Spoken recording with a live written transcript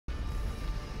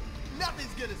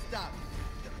Nothing's gonna stop me.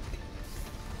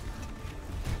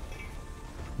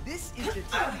 This is the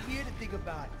time of year to think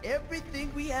about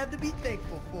everything we have to be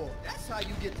thankful for. That's how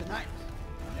you get tonight.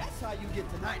 That's how you get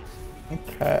tonight.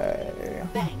 Okay.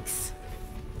 Thanks.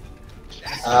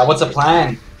 What's the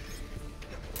plan?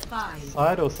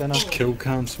 Side or center? Kill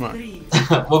cam smoke.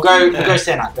 we'll go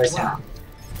center. Go center.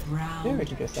 Yeah, we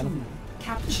can go center.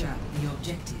 Capture the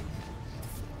objective.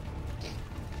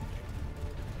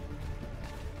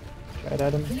 Straight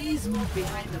at him. Please move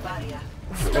behind the barrier.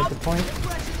 Straight to point.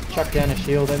 Chuck down a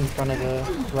shield in front of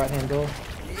the right hand door.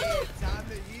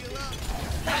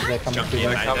 They're coming through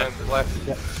there. Coming left.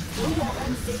 Yep.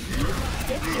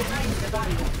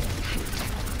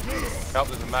 Help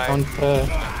with the main. On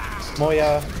for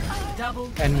Moya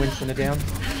and Winston are down.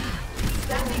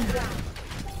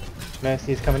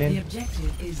 Mercy's coming The in.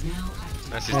 objective is now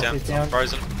active. Mercy's down.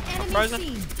 Frozen. I'm frozen.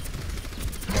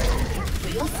 For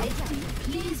your safety,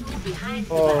 please move behind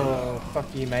the Oh, fuck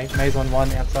you, mate. May's on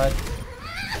one outside.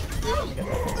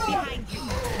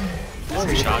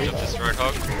 Charge up this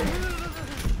Roadhog.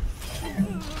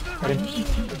 Got him.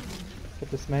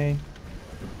 Get this May.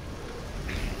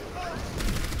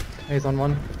 May's on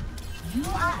one.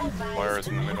 Moira's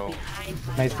in the middle.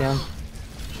 May's down.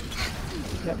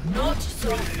 Yep. Not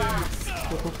so fast.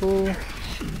 Cool.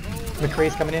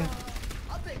 McCree's coming in.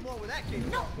 I'll take more with that game.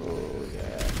 Oh,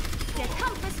 yeah. Der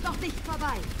Kampf ist noch nicht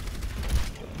vorbei.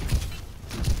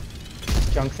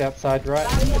 Junk's outside right.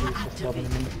 He's just lobbing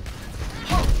him in.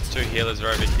 Two healers are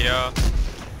over here.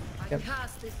 Yep.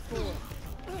 Cast is full.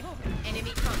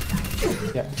 Enemy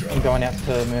contact. Yep. I'm going out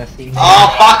to Mercy.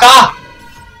 Oh, fucker!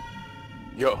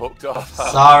 You got hooked off.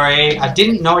 Sorry, I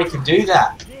didn't know he could do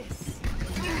that.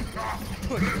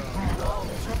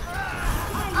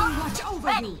 I'll watch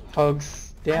over you.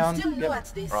 Hogs down. Still new Yep.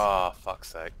 at this. Oh, fuck's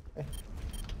sake.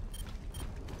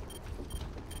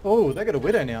 Oh, they got a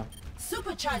widow now.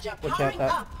 Supercharger Watch out powering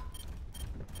that. up.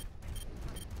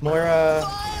 Moira.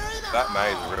 That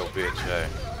May's a real bitch, eh?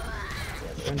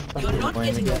 Don't fucking You're not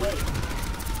blame getting me. away.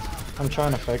 I'm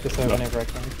trying to focus her whenever I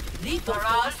can. Lethal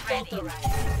force authorized.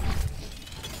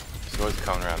 She's always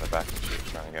coming around the back and shit,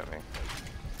 trying to get me.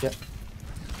 Yep.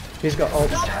 He's got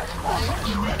ult.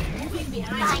 Moving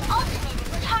behind.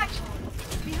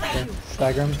 Okay,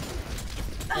 stagger him.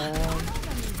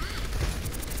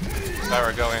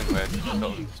 Sarah, go in, we're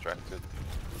totally distracted.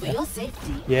 For your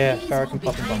safety, Yeah, please Farrah move can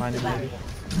pop him behind him the maybe.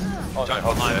 Oh, no, Jump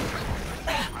hold behind it. it.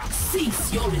 barrier.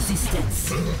 Cease your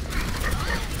resistance.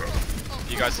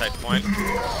 You guys take point.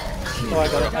 Oh, I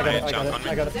got it.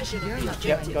 I got it. Possession of the Yep,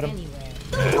 objective. got him.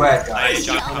 Where, Hey, guys?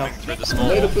 jump coming through the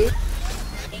small.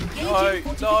 Engaging No!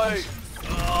 fortification.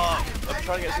 Oh, I'm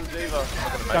trying to get some Diva. I'm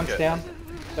not gonna make Junk's it. down.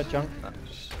 Got Junk.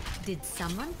 Did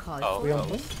someone call Oh, We on well,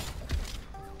 point?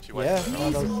 she went Yeah. for it. No,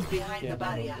 Please that was, move behind yeah, the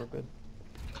no, barrier. we're good.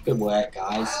 Good work,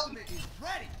 guys.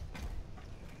 Ready.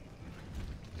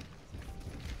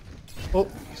 Oh.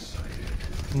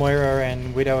 Moira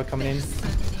and Widow are coming in.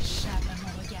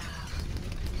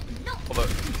 Oh, look,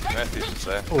 Matthew's just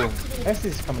there. Oh,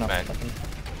 Mercy's coming up. Man. Fucking.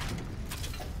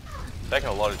 Taking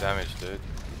a lot of damage, dude.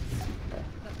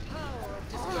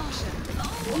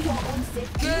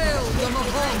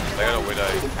 They got a Widow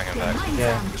hanging back.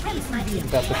 Yeah.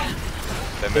 About to.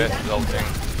 Their Mirth is ulting.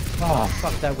 Oh,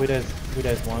 fuck that Widow's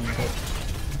one.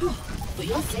 For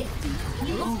your safety,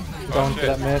 Going for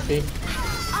that Mercy.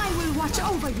 I will watch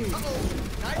over you.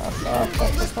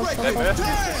 Their Mirth is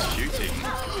just shooting.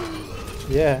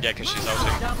 Yeah. Yeah, because she's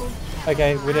ulting.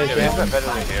 Okay, Widow's Yeah, but isn't down. that better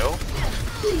than heal?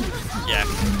 Yeah.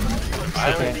 I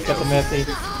don't Okay, think got the Mercy.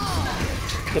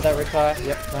 Get that retire.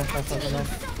 Yep,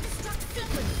 nice.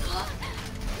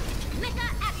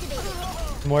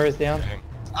 Moira's down.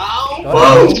 Oh!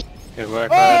 Got it. Good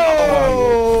work,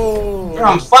 Oh! You're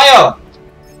on fire!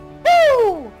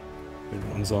 Woo!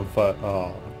 Everyone's on fire.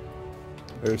 Oh.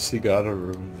 Mercy got a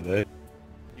room today.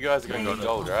 you guys are gonna go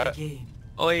gold, right? game.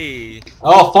 Oi.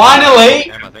 Oh, finally!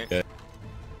 Damn, I think.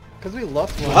 Because we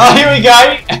lost one. Oh, here we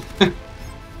go!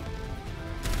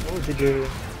 Oh, did you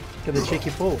get the cheeky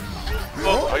pull?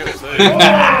 Oh, I got two.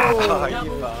 Oh, Oh,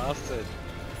 you bastard.